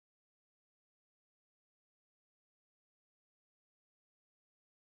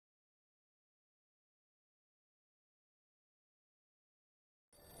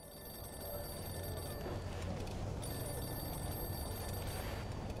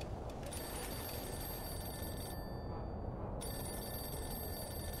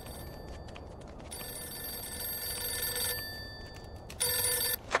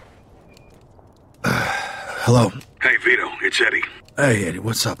Hello. Hey, Vito, it's Eddie. Hey, Eddie,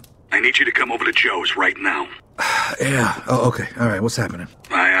 what's up? I need you to come over to Joe's right now. Yeah, oh, okay. All right, what's happening?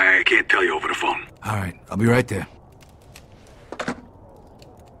 I can't tell you over the phone. All right, I'll be right there.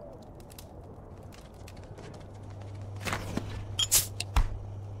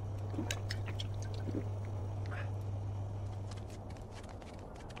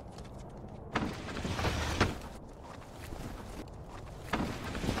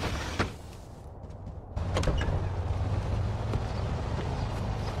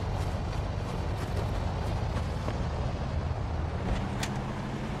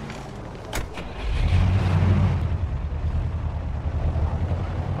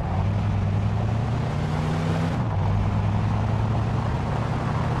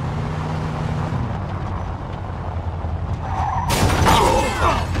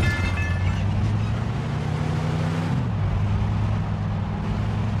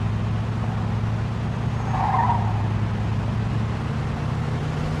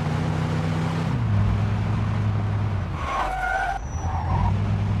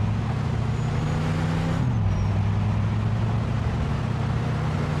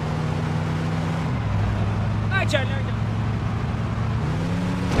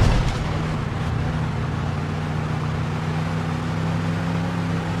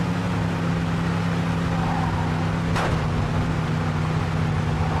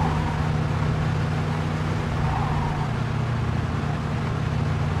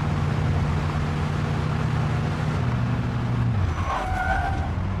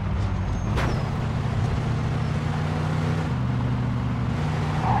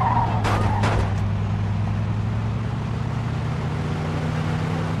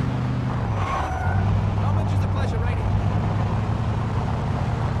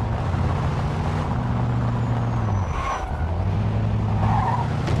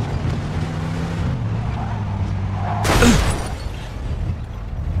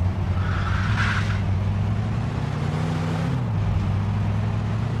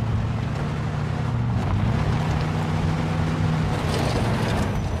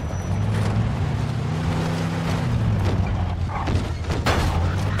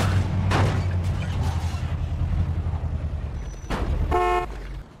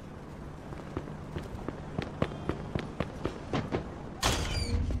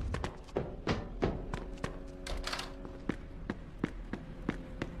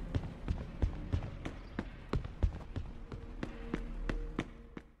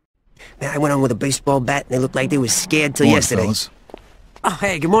 Man, I went on with a baseball bat and they looked like they were scared till yesterday. Fellas. Oh,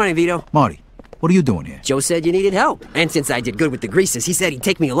 hey, good morning, Vito. Marty, what are you doing here? Joe said you needed help. And since I did good with the greases, he said he'd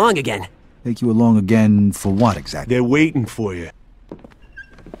take me along again. Take you along again for what exactly? They're waiting for you.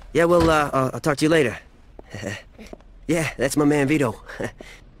 Yeah, well, I'll talk to you later. Yeah, that's my man, Vito.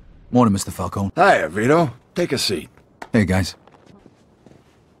 Morning, Mr. Falcone. Hiya, Vito. Take a seat. Hey, guys.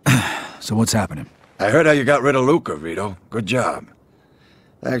 So what's happening? I heard how you got rid of Luca, Vito. Good job.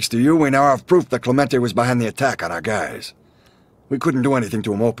 Thanks to you, we now have proof that Clemente was behind the attack on our guys. We couldn't do anything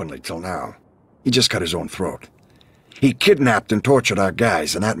to him openly till now. He just cut his own throat. He kidnapped and tortured our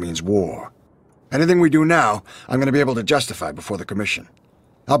guys, and that means war. Anything we do now, I'm going to be able to justify before the Commission.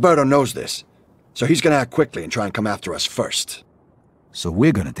 Alberto knows this, so he's going to act quickly and try and come after us first. So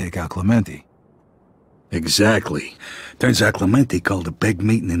we're gonna take out Clemente. Exactly. Turns out Clemente called a big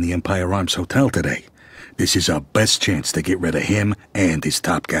meeting in the Empire Arms Hotel today. This is our best chance to get rid of him and his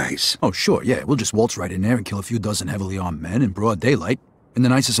top guys. Oh, sure, yeah. We'll just waltz right in there and kill a few dozen heavily armed men in broad daylight in the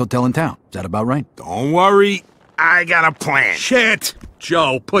nicest hotel in town. Is that about right? Don't worry, I got a plan. Shit!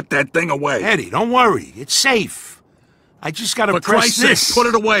 Joe, put that thing away. Eddie, don't worry, it's safe. I just gotta For press Christ's this. sake, put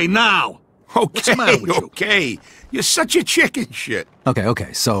it away now! What's the matter with you? Okay. You're such a chicken shit.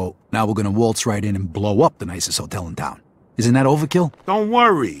 Okay, so now we're gonna waltz right in and blow up the nicest hotel in town. Isn't that overkill? Don't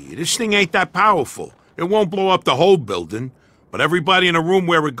worry, this thing ain't that powerful. It won't blow up the whole building, but everybody in the room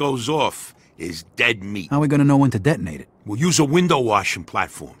where it goes off is dead meat. How are we gonna know when to detonate it? We'll use a window washing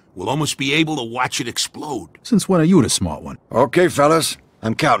platform. We'll almost be able to watch it explode. Since when are you the smart one? Okay, fellas,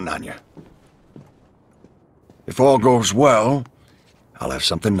 I'm counting on you. If all goes well, I'll have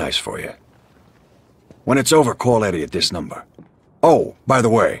something nice for you. When it's over, call Eddie at this number. Oh, by the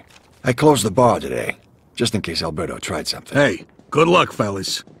way, I closed the bar today, just in case Alberto tried something. Hey, good luck,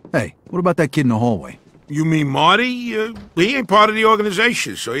 fellas. Hey, what about that kid in the hallway? You mean Marty? He ain't part of the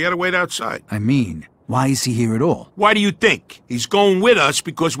organization, so he had to wait outside. I mean, why is he here at all? Why do you think? He's going with us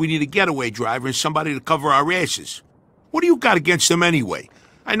because we need a getaway driver and somebody to cover our asses. What do you got against him anyway?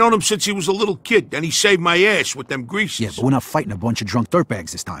 I known him since he was a little kid, and he saved my ass with them greases. Yeah, but we're not fighting a bunch of drunk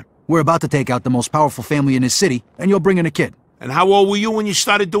dirtbags this time. We're about to take out the most powerful family in this city, and you're bringing a kid. And how old were you when you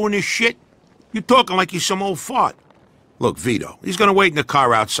started doing this shit? You're talking like you're some old fart. Look, Vito, he's gonna wait in the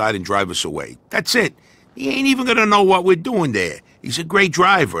car outside and drive us away. That's it. He ain't even gonna know what we're doing there. He's a great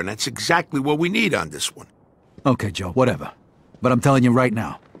driver, and that's exactly what we need on this one. Okay, Joe, whatever. But I'm telling you right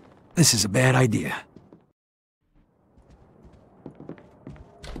now, this is a bad idea.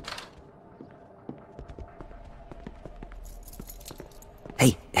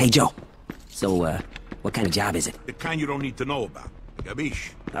 Hey, Joe. So, what kind of job is it? The kind you don't need to know about.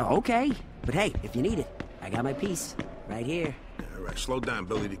 Gabish? Oh, okay. But hey, if you need it, I got my piece. Right here. Yeah, all right, slow down,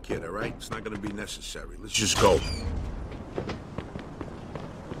 Billy the Kid, all right? It's not gonna be necessary. Let's just go.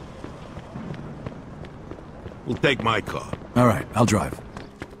 We'll take my car. All right, I'll drive.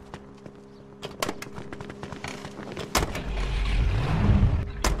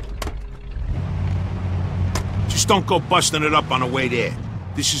 Just don't go busting it up on the way there.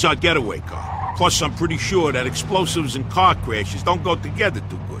 This is our getaway car. Plus, I'm pretty sure that explosives and car crashes don't go together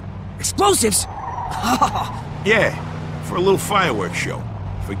too good. Explosives? Yeah, for a little fireworks show.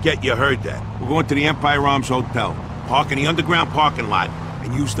 Forget you heard that. We're going to the Empire Arms Hotel, park in the underground parking lot,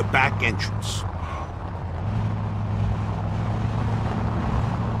 and use the back entrance.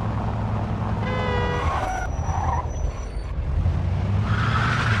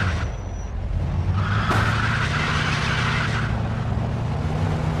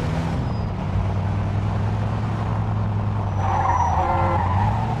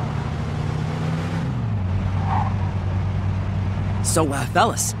 So,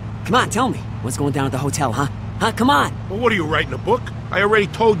 fellas, come on, tell me. What's going down at the hotel, huh? Huh, come on! Well, what are you, writing a book? I already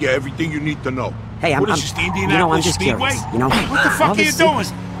told you everything you need to know. Hey, What is this, the Indianapolis I'm just Speedway? curious, you know? What the fuck are you doing?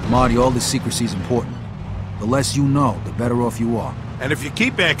 Marty, all this secrecy's important. The less you know, the better off you are. And if you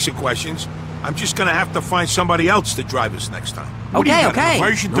keep asking questions, I'm just gonna have to find somebody else to drive us next time. What do you got, an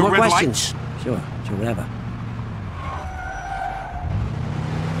aversion No to more red questions. lights? Sure, whatever.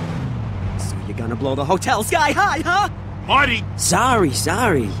 So you're gonna blow the hotel sky high, huh? Marty! Sorry.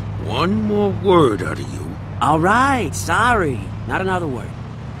 One more word out of you. All right, sorry. Not another word.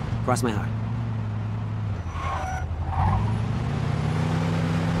 Cross my heart.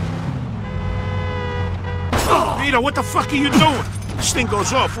 Vito, what the fuck are you doing? This thing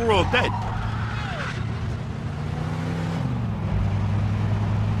goes off, we're all dead.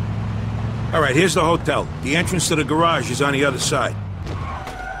 All right, here's the hotel. The entrance to the garage is on the other side.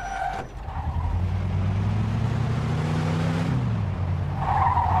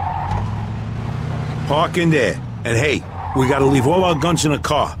 Park in there. And hey, we gotta leave all our guns in the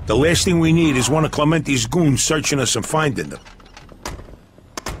car. The last thing we need is one of Clemente's goons searching us and finding them.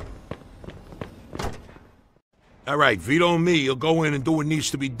 All right, Vito and me will go in and do what needs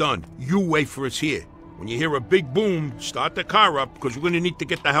to be done. You wait for us here. When you hear a big boom, start the car up, because we're gonna need to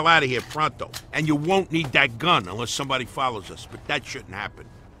get the hell out of here pronto. And you won't need that gun unless somebody follows us, but that shouldn't happen.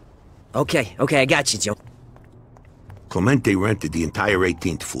 Okay, I got you, Joe. Clemente rented the entire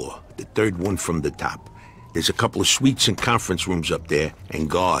 18th floor, the third one from the top. There's a couple of suites and conference rooms up there, and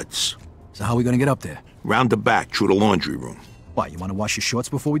guards. So how are we gonna get up there? Round the back, through the laundry room. Why, you wanna wash your shorts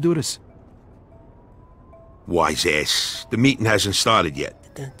before we do this? Wise ass. The meeting hasn't started yet.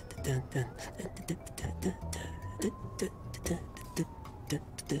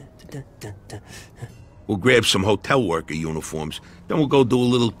 We'll grab some hotel worker uniforms, then we'll go do a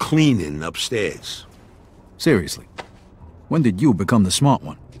little cleaning upstairs. Seriously. When did you become the smart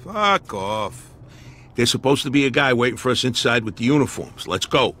one? Fuck off. There's supposed to be a guy waiting for us inside with the uniforms. Let's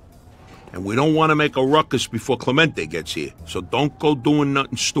go. And we don't want to make a ruckus before Clemente gets here, so don't go doing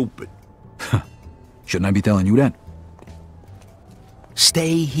nothing stupid. Shouldn't I be telling you that?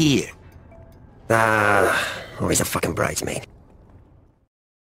 Stay here. Always a fucking bridesmaid.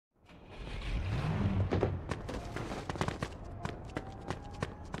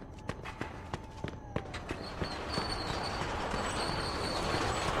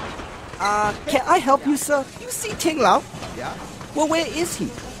 Can I help you, sir? You see Ting Lao? Yeah. Well, where is he?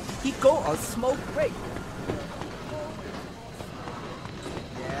 He go on smoke break.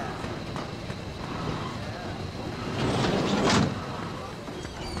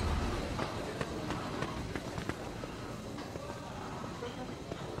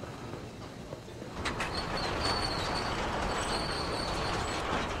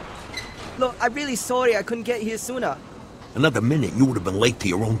 Look, I'm really sorry I couldn't get here sooner. Another minute, you would have been late to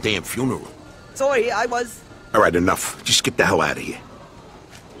your own damn funeral. Sorry, I was... All right, enough. Just get the hell out of here.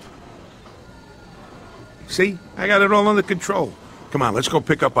 See? I got it all under control. Come on, let's go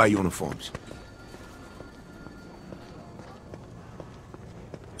pick up our uniforms.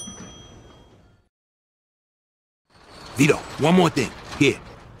 Vito, one more thing. Here,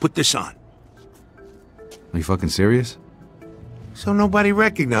 put this on. Are you fucking serious? so nobody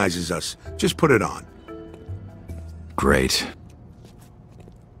recognizes us. Just put it on. Great.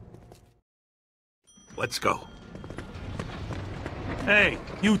 Let's go. Hey,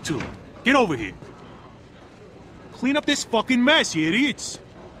 you two, get over here. Clean up this fucking mess, you idiots.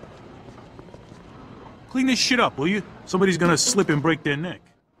 Clean this shit up, will you? Somebody's gonna slip and break their neck.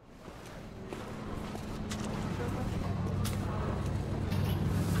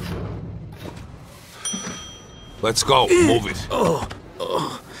 Let's go. Move it.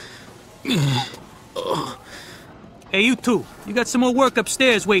 Hey, you two, you got some more work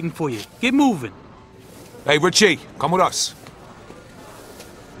upstairs waiting for you. Get moving. Hey, Richie, come with us.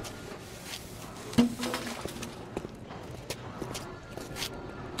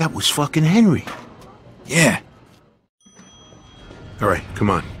 That was fucking Henry. Yeah. All right, come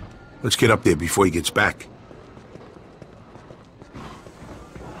on. Let's get up there before he gets back.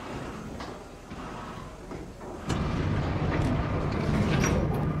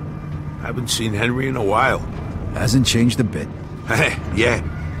 Haven't seen Henry in a while. Hasn't changed a bit. Yeah.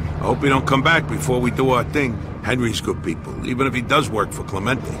 I hope he don't come back before we do our thing. Henry's good people, even if he does work for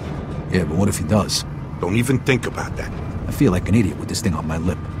Clemente. Yeah, but what if he does? Don't even think about that. I feel like an idiot with this thing on my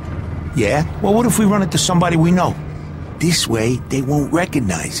lip. Yeah? Well, what if we run into somebody we know? This way, they won't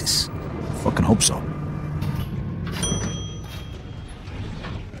recognize us. Fucking hope so.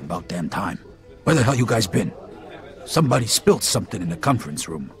 About damn time. Where the hell you guys been? Somebody spilled something in the conference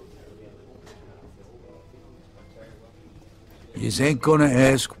room. Yous ain't gonna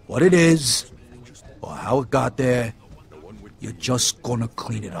ask what it is, or how it got there. You're just gonna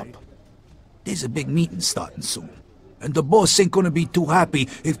clean it up. There's a big meeting starting soon, and the boss ain't gonna be too happy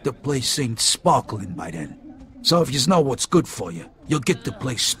if the place ain't sparkling by then. So if yous know what's good for you, you'll get the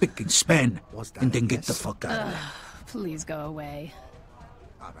place spick and span, and then get the fuck out of there. Please go away.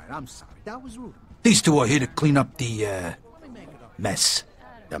 All right, I'm sorry. That was rude. These two are here to clean up the, mess.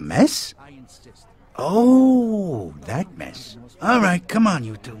 The mess? Oh, that mess. All right, come on,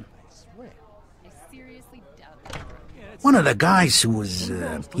 you two. One of the guys who was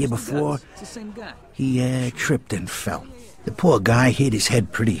here before, he tripped and fell. The poor guy hit his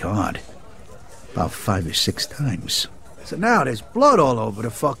head pretty hard. About 5 or 6 times. So now there's blood all over the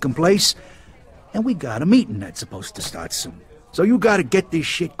fucking place. And we got a meeting that's supposed to start soon. So you gotta get this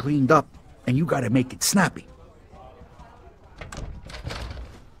shit cleaned up, and you gotta make it snappy.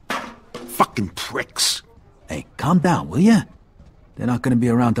 Fucking pricks. Hey, calm down, will ya? They're not gonna be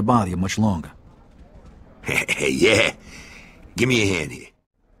around to bother you much longer. Yeah. Give me a hand here.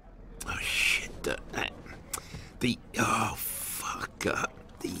 Oh, shit. Oh, fuck.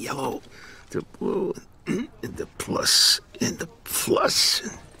 The yellow, the blue, and the plus, and the plus,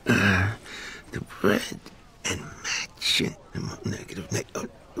 and the red, and matching, and negative,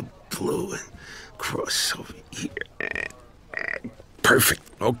 the blue, and cross over here. Perfect.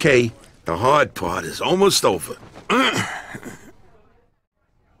 Okay, the hard part is almost over.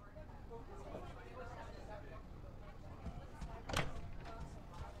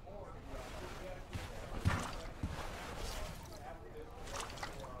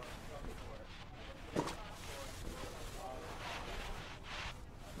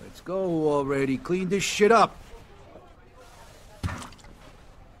 Let's go already. Clean this shit up.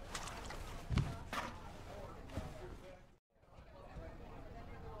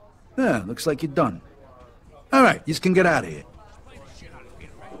 Yeah, looks like you're done. All right, you can get out of here.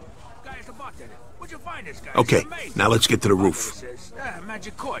 Okay, now let's get to the roof.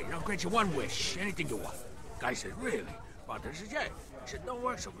 Magic coin, I'll grant you one wish, anything you want. Guy said, really? Father says, yeah. He said, don't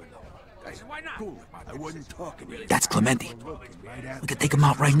work so good, though. Guy said, why not? I wasn't talking to you. That's Clemente. We could take him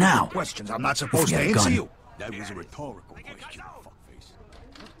out right now. Questions I'm not supposed to answer you. That was a rhetorical question, fuckface.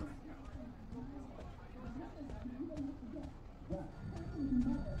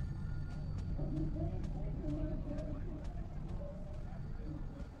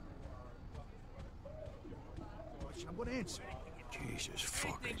 I'm gonna answer. Jesus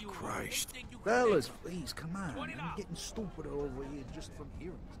fucking Christ. Fellas, please, come on. I'm getting stupider over here just from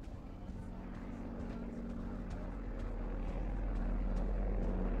hearing.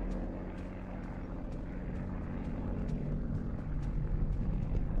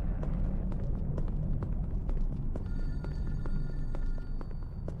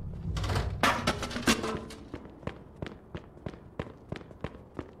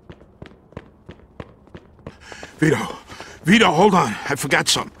 Vito, hold on. I forgot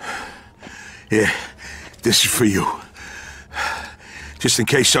something. Yeah, this is for you. Just in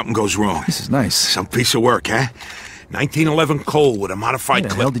case something goes wrong. This is nice. Some piece of work, huh? 1911 Colt with a modified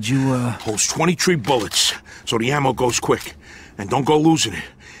clip. How the hell did you, Holds 23 bullets, so the ammo goes quick. And don't go losing it.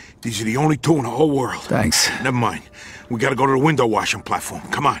 These are the only 2 in the whole world. Thanks. Never mind. We gotta go to the window washing platform.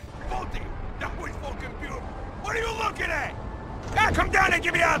 Come on. That was fucking beautiful. What are you looking at? Ah, come down and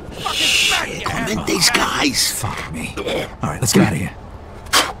give me a fucking smack! Clemente's guys! Fuck me. Alright, let's get out of here.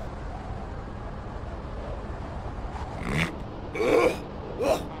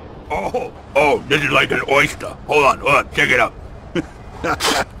 Oh, this is like an oyster. Hold on, check it out.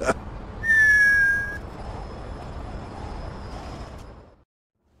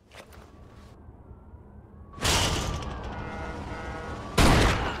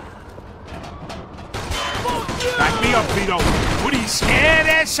 Back me up, Vito. What are you scared,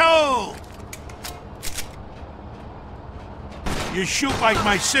 asshole? You shoot like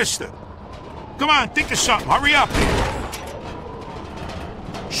my sister. Come on, think of something. Hurry up here.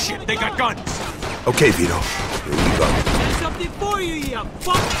 Shit, they got guns. Okay, Vito. Here we go. There's something for you, you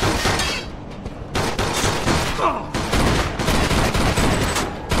fuck!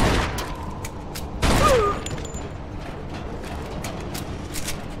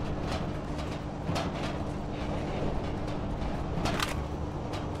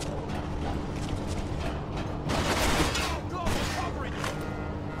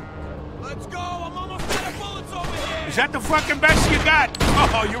 Let's go! I'm almost out of bullets over here! Is that the fucking best you got?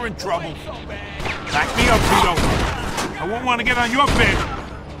 Oh, you're in trouble. Back me up, Vito. I won't want to get on your bed.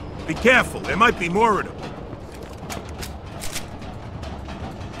 Be careful, there might be more of them.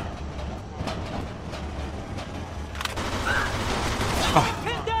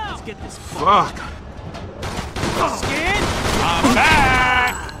 Let's get this Fuck. scared? I'm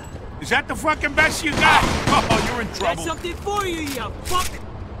back! Is that the fucking best you got? Oh, you're in There's trouble. something for you, you fuck!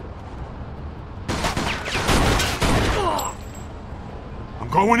 I'm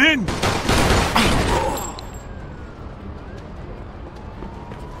going in.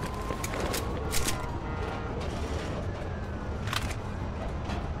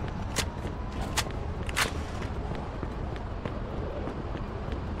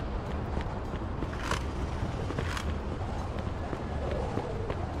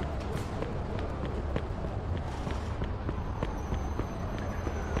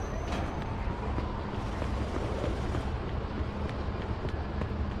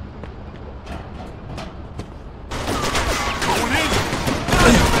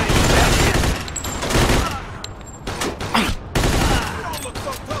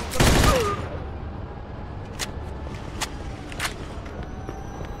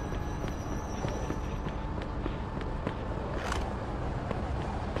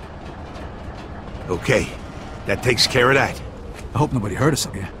 Okay, that takes care of that. I hope nobody heard us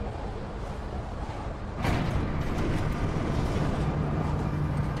up here.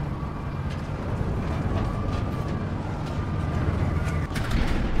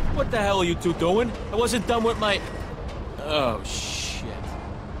 What the hell are you two doing? I wasn't done with my... Oh, shit.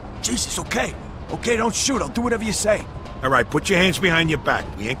 Jesus, okay. Okay, don't shoot. I'll do whatever you say. All right, put your hands behind your back.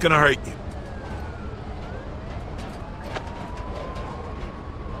 We ain't gonna hurt you.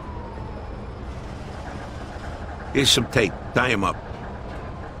 Here's some tape. Tie him up.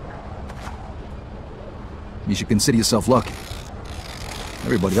 You should consider yourself lucky.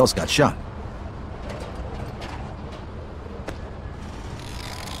 Everybody else got shot.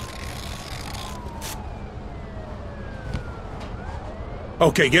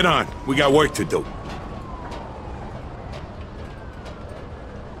 Okay, get on. We got work to do.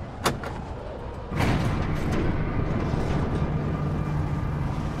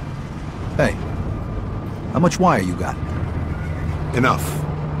 Hey, how much wire you got? Enough.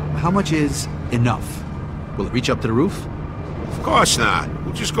 How much is enough? Will it reach up to the roof? Of course not.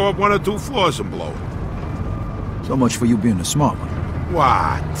 We'll just go up 1 or 2 floors and blow it. So much for you being a smart one.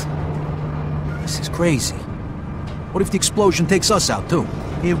 What? This is crazy. What if the explosion takes us out, too?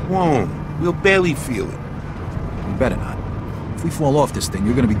 It won't. We'll barely feel it. You better not. If we fall off this thing,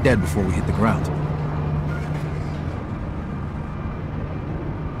 you're gonna be dead before we hit the ground.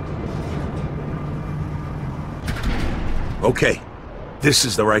 Okay. This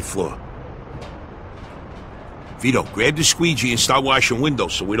is the right floor. Vito, grab the squeegee and start washing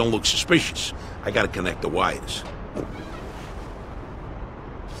windows so we don't look suspicious. I gotta connect the wires.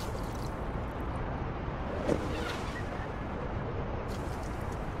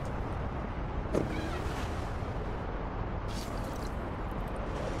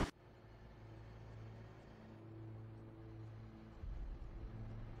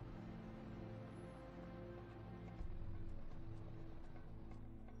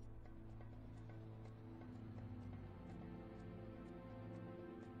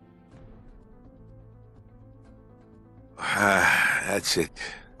 That's it.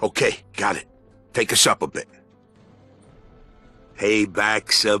 Okay, got it. Take us up a bit.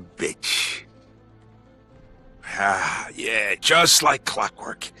 Payback's a bitch. Ah, yeah, just like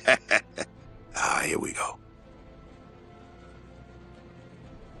clockwork. Here we go.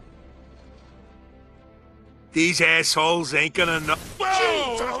 These assholes ain't gonna know.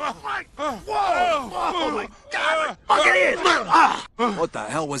 Whoa! Whoa! Oh my God! Fucking What the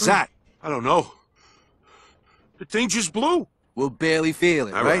hell was that? I don't know. The thing just blew. We'll barely feel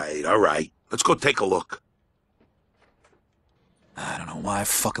it, right? All right. Let's go take a look. I don't know why I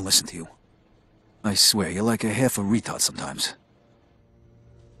fucking listen to you. I swear, you're like a half a retard sometimes.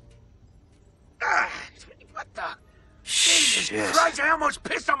 What the? Jesus Christ, I almost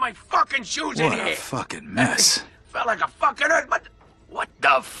pissed on my fucking shoes What in a here. fucking mess. Felt like a fucking earth, but what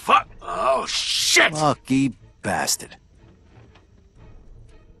the fuck? Oh, shit! Lucky bastard.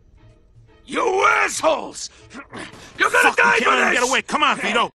 You assholes! You're gonna die for this! Get away! Come on,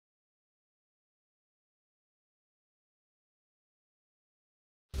 Vito!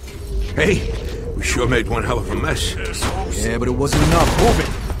 Hey, we sure made one hell of a mess. Yeah, but it wasn't enough. Move it!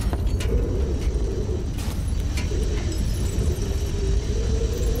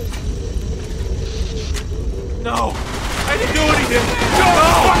 No! I didn't do anything!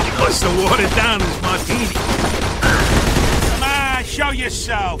 No! He must have watered down his martini. Come on, show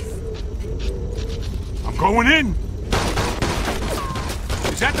yourself! I'm going in!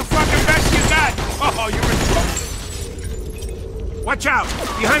 Is that the fucking best you got? Oh, you're in trouble. Watch out!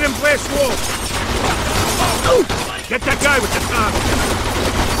 Behind them glass walls! Get that guy with the gun!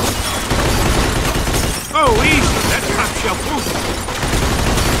 Oh, easy! That's top shelf booze!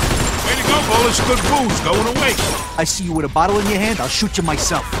 Way to go, Bull. It's good booze going away. I see you with a bottle in your hand, I'll shoot you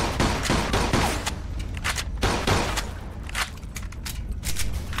myself.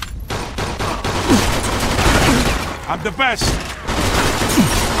 I'm the best.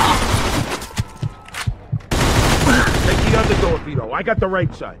 Take the other door, Vito. I got the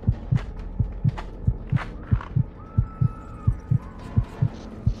right side.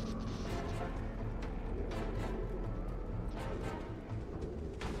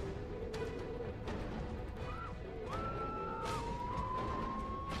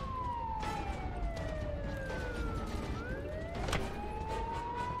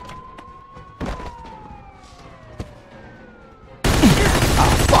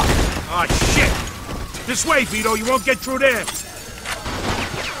 Oh, shit! This way, Vito. You won't get through there.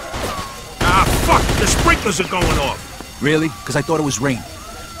 Ah, fuck! The sprinklers are going off. Really? Because I thought it was rain.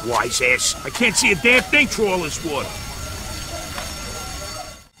 Wise ass. I can't see a damn thing through all this water.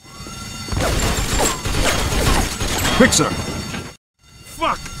 Quick, sir.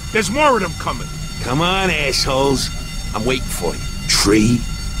 Fuck! There's more of them coming. Come on, assholes. I'm waiting for you. 3,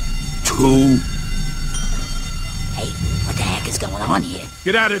 2... Hey, what the heck is going on here?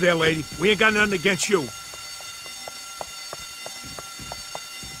 Get out of there, lady. We ain't got nothing against you.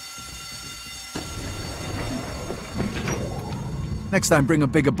 Next time, bring a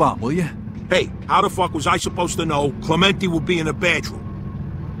bigger bomb, will you? Hey, how the fuck was I supposed to know Clemente would be in a bedroom?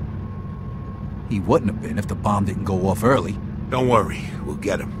 He wouldn't have been if the bomb didn't go off early. Don't worry. We'll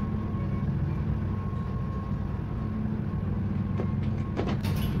get him.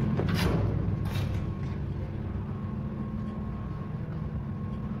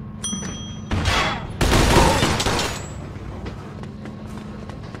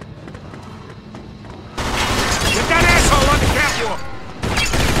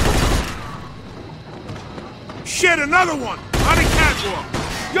 Shit, another one! On the catwalk!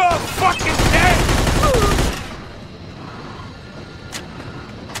 You're fucking dead!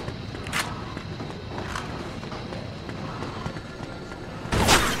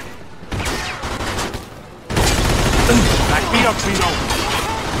 Back me up, Vito!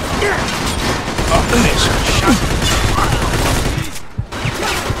 Oh, there's a shot!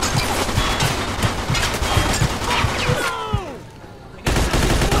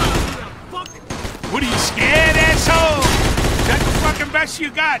 What are you scared, asshole? Is that the fucking best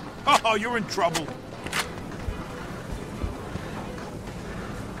you got? Oh, you're in trouble.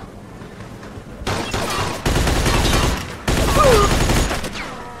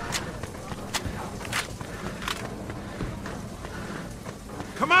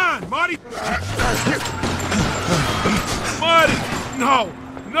 Come on, Marty! Marty! No!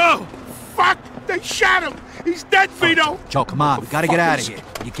 No! Fuck! They shot him! He's dead, Vito! Joe, come on. We gotta get out of here.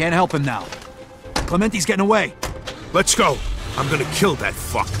 You can't help him now. Clemente's getting away. Let's go. I'm gonna kill that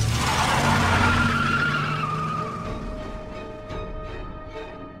fuck.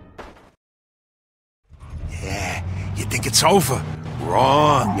 Yeah, you think it's over?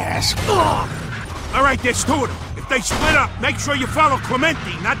 Wrong, yes. All right, there's two of them. If they split up, make sure you follow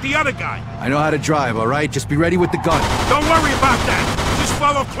Clemente, not the other guy. I know how to drive, all right? Just be ready with the gun. Don't worry about that. Just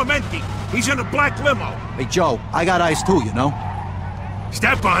follow Clemente. He's in a black limo. Hey, Joe, I got eyes too, you know?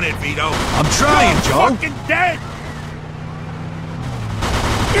 Step on it, Vito. I'm trying, You're Joe. fucking dead!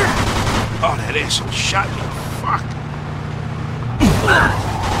 Oh, that asshole shot me. Fuck.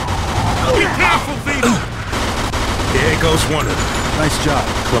 Be careful, Vito. There goes one of them. Nice job.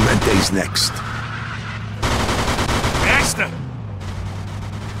 Clemente's next. Faster.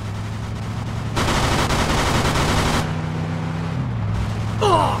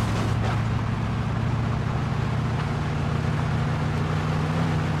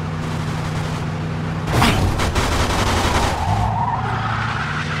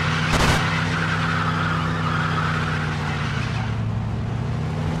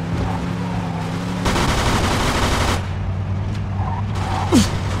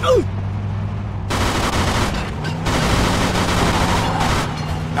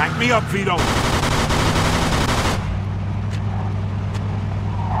 Back me up, Vito.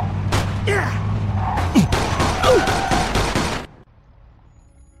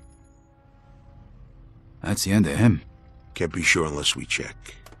 That's the end of him. Can't be sure unless we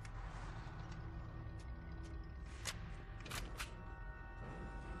check.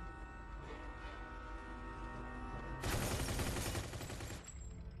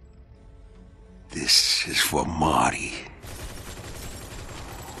 This is for Marty.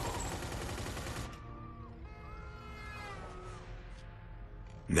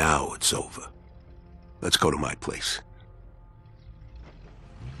 Now it's over. Let's go to my place.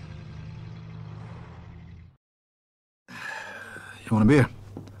 You want a beer?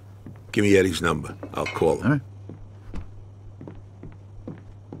 Give me Eddie's number. I'll call him. All right.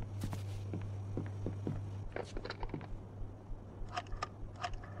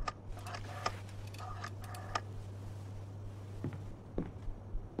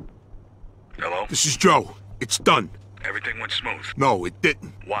 Hello? This is Joe. It's done. Everything went smooth. No, it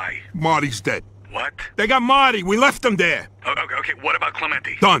didn't. Why? Marty's dead. What? They got Marty. We left him there. Okay, what about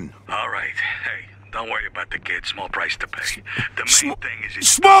Clemente? Done. All right. Hey, don't worry about the kid. Small price to pay. The main thing is he's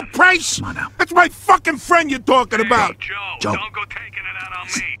Small done. price? Come on now. That's my fucking friend you're talking about. Joe, Joe. don't go taking it out on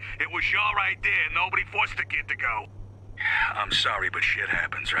me. It was your idea. Nobody forced the kid to go. I'm sorry, but shit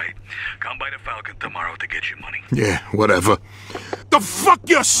happens, right? Come by the Falcon tomorrow to get your money. Yeah, whatever. The fuck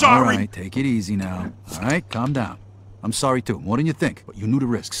you're sorry? All right, take it easy now. All right, calm down. I'm sorry too, more than you think, but you knew the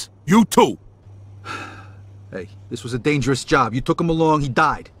risks. You too. Hey, this was a dangerous job. You took him along, he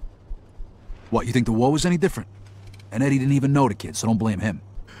died. What, you think the war was any different? And Eddie didn't even know the kid, so don't blame him.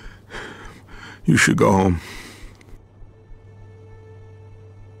 You should go home.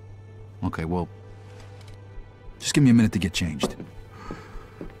 Okay, well, just give me a minute to get changed.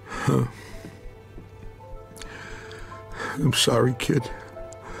 I'm sorry, kid.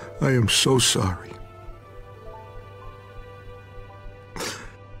 I am so sorry.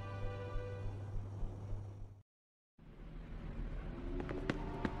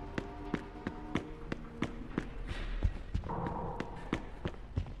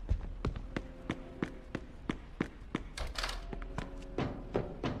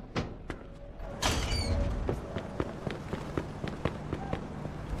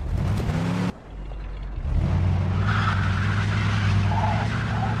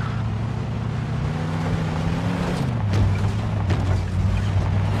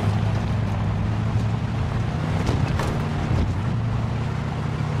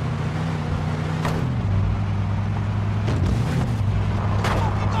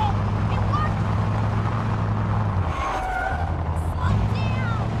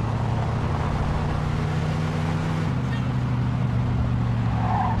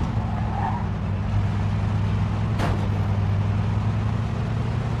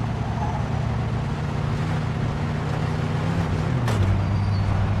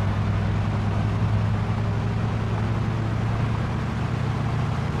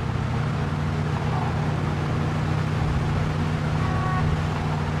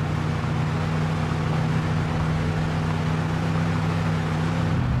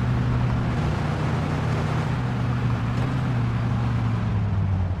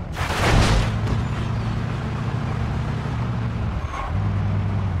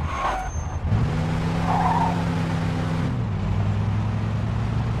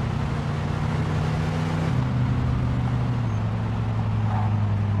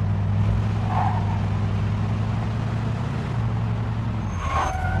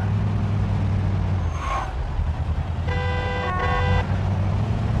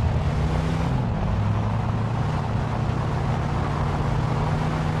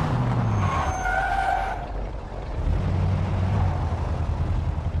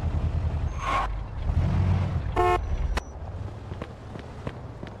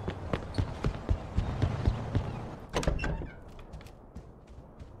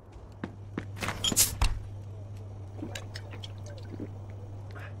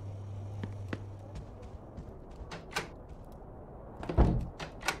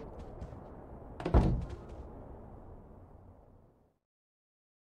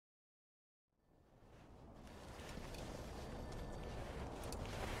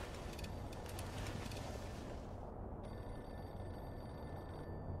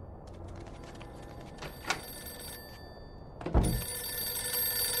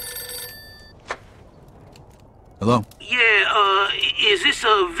 Is this,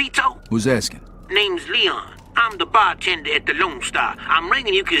 Vito? Who's asking? Name's Leon. I'm the bartender at the Lone Star. I'm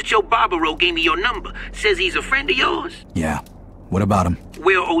ringing you because Joe Barbaro gave me your number. Says he's a friend of yours. Yeah. What about him?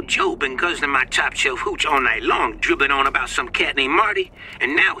 Well, old Joe been guzzling my top shelf hooch all night long, dribbling on about some cat named Marty,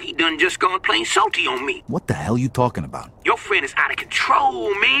 and now he done just gone plain salty on me. What the hell you talking about? Your friend is out of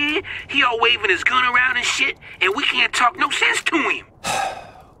control, man. He all waving his gun around and shit, and we can't talk no sense to him.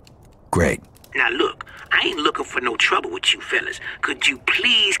 Great. Now look, I ain't looking for no trouble with you fellas. Could you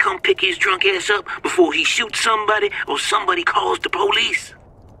please come pick his drunk ass up before he shoots somebody or somebody calls the police?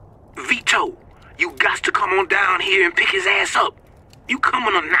 Vito, you got to come on down here and pick his ass up. You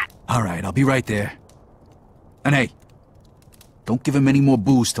coming or not? All right, I'll be right there. And hey, don't give him any more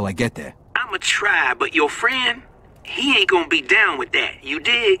booze till I get there. I'ma try, but your friend, he ain't gonna be down with that. You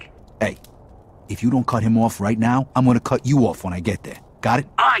dig? Hey, if you don't cut him off right now, I'm gonna cut you off when I get there. Got it?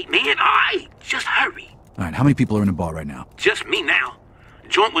 All right, man, all right. Just hurry. All right, how many people are in the bar right now? Just me now.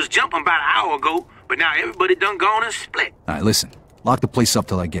 Joint was jumping about an hour ago, but now everybody done gone and split. All right, listen. Lock the place up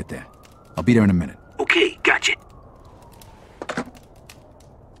till I get there. I'll be there in a minute. Okay, gotcha.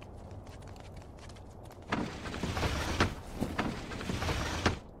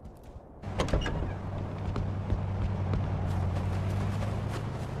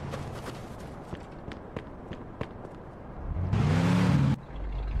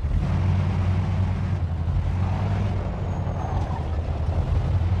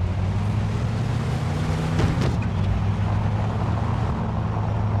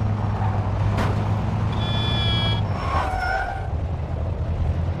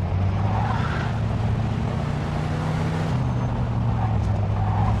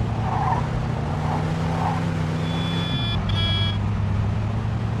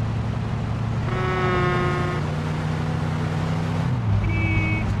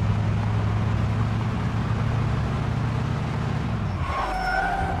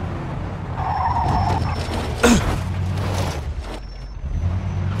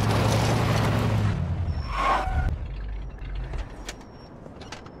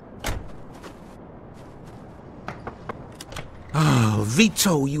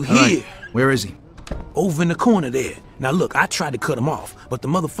 Vito, you here? Right. Where is he? Over in the corner there. Now look, I tried to cut him off, but the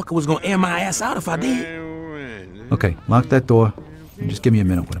motherfucker was gonna air my ass out if I did. Okay, lock that door and just give me a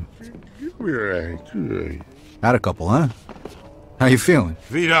minute with him. Had a couple, huh? How you feeling?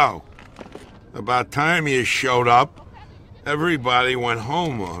 Vito, about time you showed up. Everybody went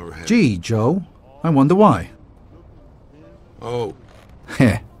home already. Gee, Joe, I wonder why. Oh.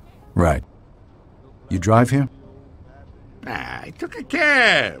 Heh, right. You drive here? Nah, I took a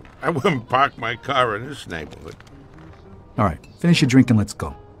cab. I wouldn't park my car in this neighborhood. All right, finish your drink and let's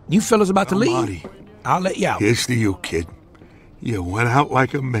go. You fellas about to leave? Marty, I'll let you out. here's to you, kid. You went out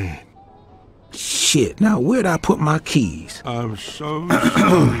like a man. Shit, now where'd I put my keys? I'm so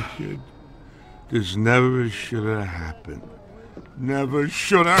sorry, kid. This never should have happened. Never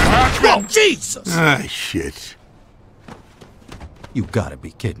should have happened. Oh, Jesus! Ah, shit. You gotta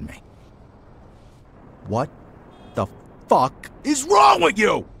be kidding me. What the fuck is wrong with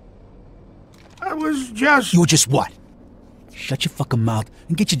you? I was just... You were just what? Shut your fucking mouth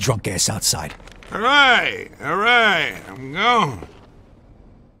and get your drunk ass outside. All right, I'm going.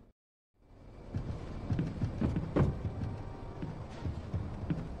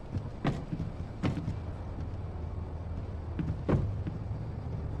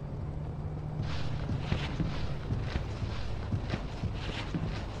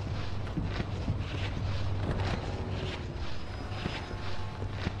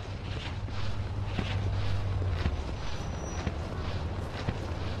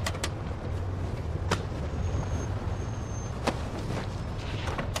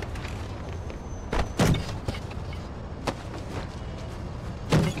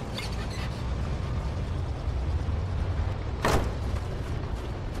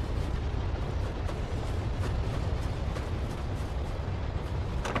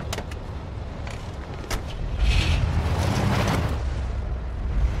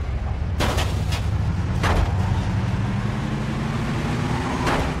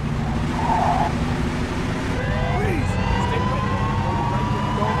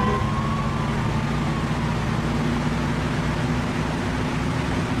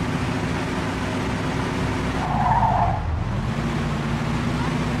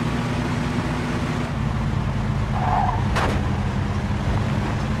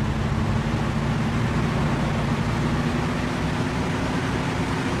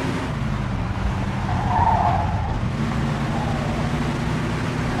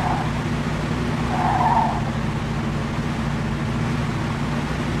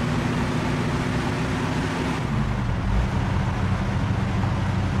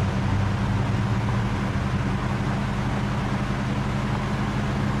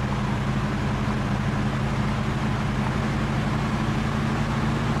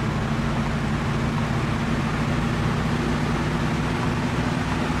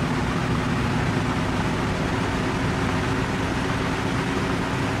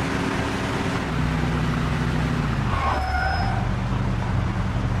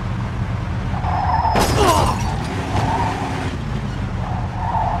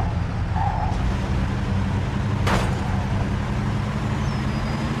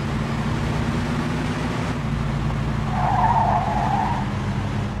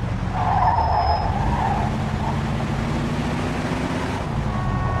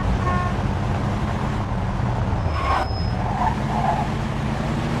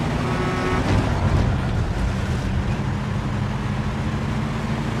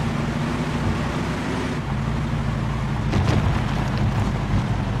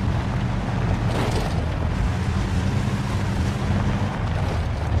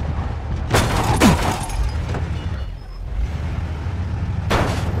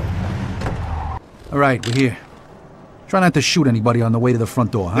 right, we're here. Try not to shoot anybody on the way to the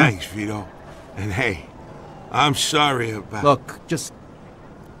front door, huh? Thanks, Vito. And hey, I'm sorry about... Look, just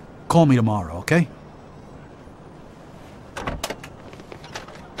call me tomorrow, okay?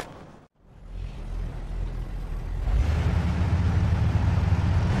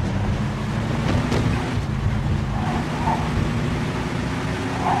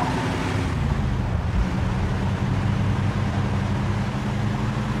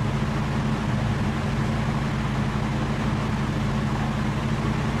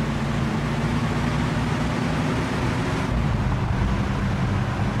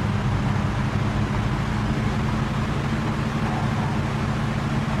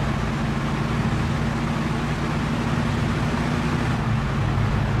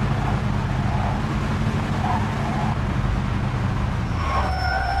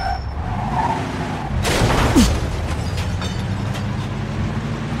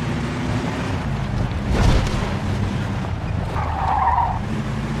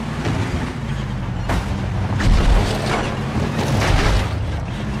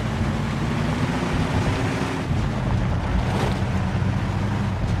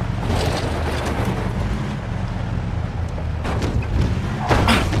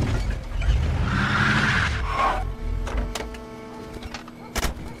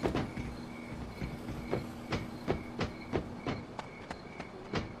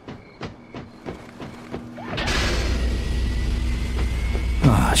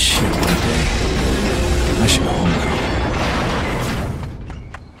 Ah, shit, what a day. I should go home now.